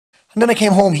And then I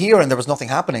came home here and there was nothing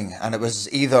happening. And it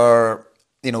was either,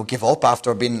 you know, give up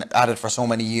after being at it for so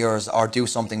many years or do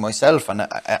something myself. And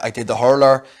I did the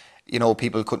Hurler. You know,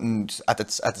 people couldn't, at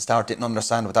the start, didn't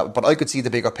understand what that, but I could see the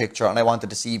bigger picture and I wanted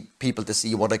to see people to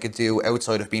see what I could do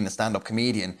outside of being a stand-up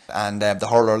comedian. And the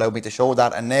Hurler allowed me to show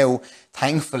that. And now,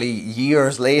 thankfully,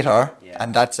 years later,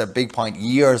 and that's a big point,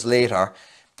 years later,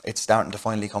 it's starting to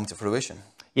finally come to fruition.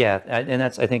 Yeah, and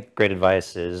that's, I think, great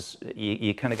advice is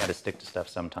you kind of got to stick to stuff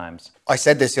sometimes. I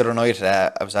said this the other night,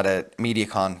 I was at a media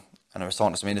con and I was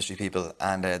talking to some industry people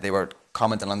and they were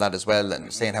commenting on that as well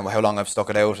and saying how long I've stuck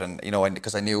it out and, you know,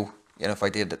 because I knew, you know, if I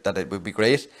did that it would be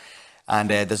great. And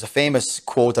there's a famous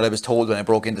quote that I was told when I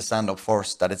broke into stand-up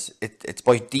first that it's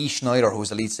by Dee Snider, who's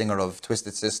the lead singer of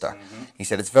Twisted Sister. He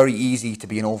said, it's very easy to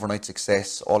be an overnight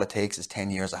success. All it takes is 10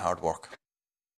 years of hard work.